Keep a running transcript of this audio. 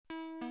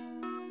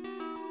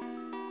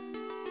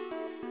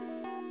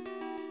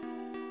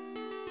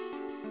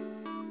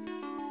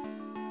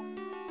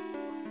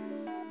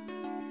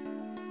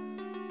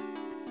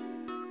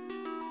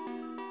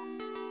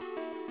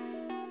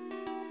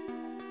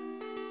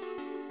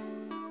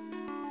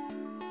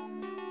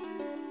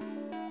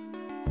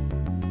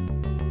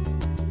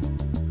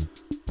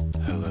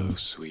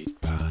sweet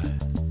pie.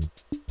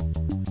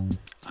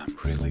 I'm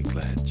really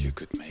glad you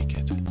could make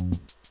it.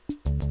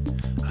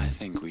 I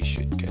think we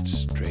should get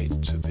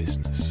straight to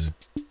business.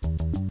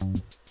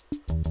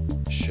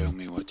 Show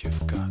me what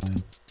you've got.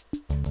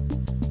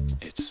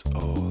 It's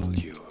all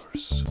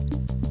yours.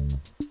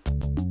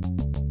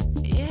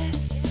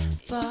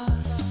 Yes,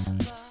 boss,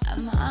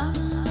 I'm on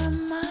the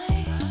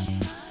mic.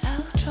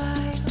 I'll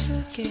try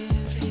to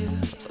give you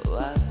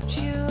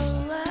what you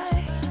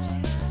like.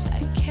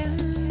 I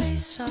can be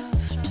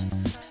soft,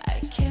 I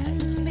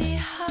can be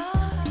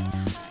hard.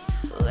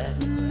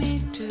 Let me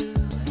do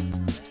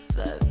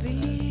the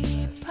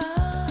beat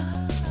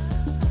part,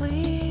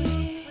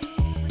 please.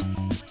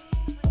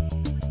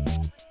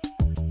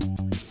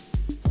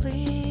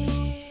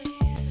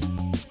 Please.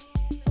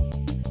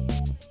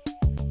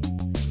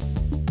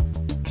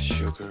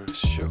 Sugar,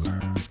 sugar,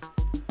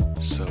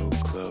 so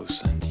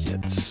close and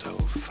yet so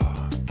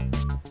far.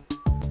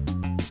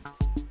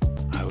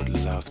 I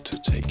would love to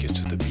take you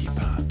to the bee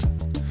pod,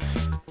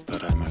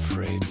 but I'm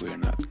afraid we're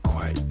not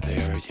quite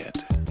there yet.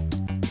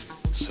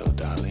 So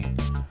darling,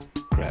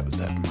 grab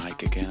that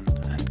mic again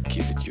and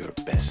give it your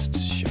best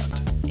shot.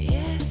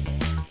 Yes,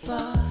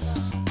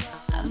 boss,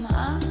 I'm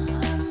on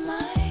the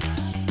mic.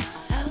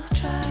 I'll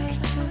try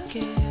to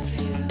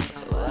give you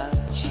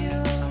what you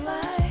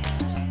like.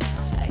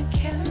 I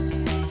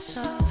can be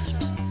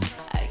soft,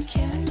 I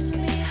can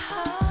be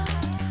hard.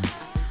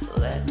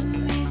 Let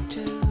me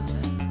do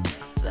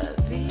the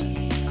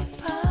beat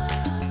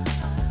part,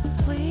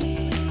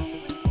 please.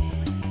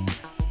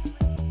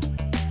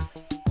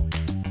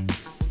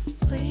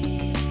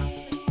 Please.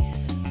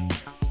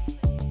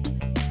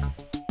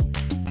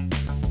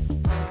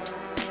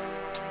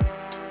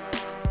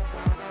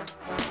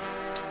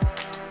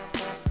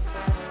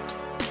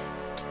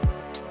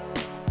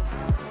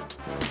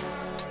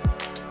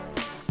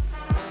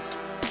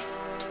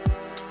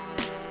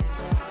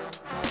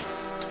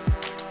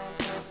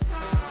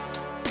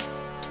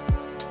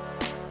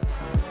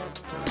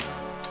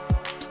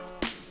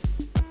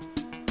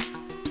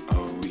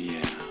 Oh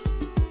yeah,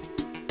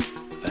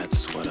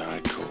 that's what I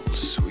call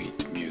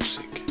sweet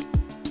music.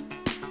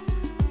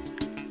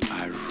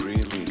 I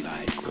really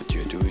like what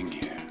you're doing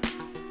here.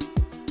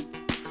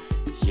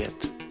 Yet,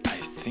 I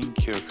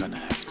think you're gonna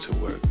have to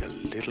work a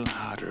little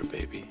harder,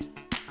 baby.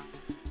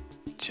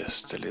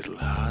 Just a little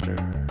harder.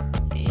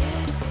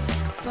 Yes,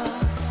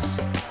 boss,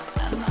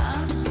 I'm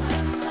on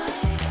the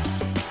mic.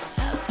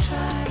 I'll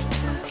try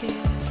to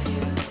give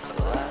you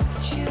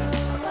what you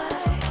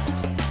like.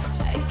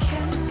 I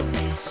can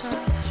be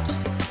soft,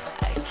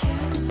 I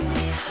can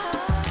be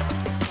hard.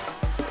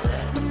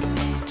 Let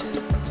me do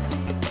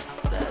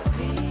the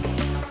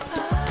beat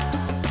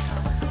part,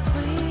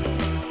 please.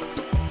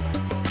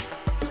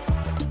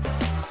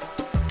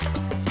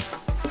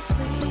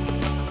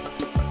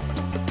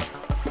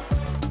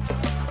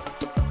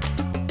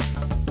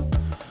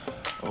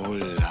 Oh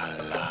la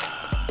la.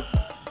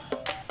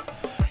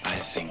 I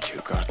think you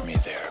got me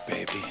there,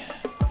 baby.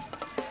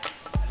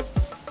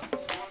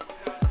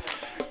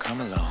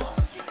 Come along.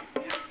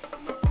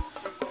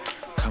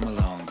 Come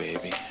along,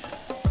 baby.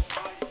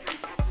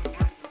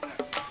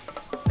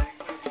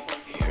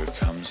 Here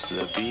comes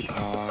the B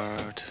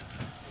part.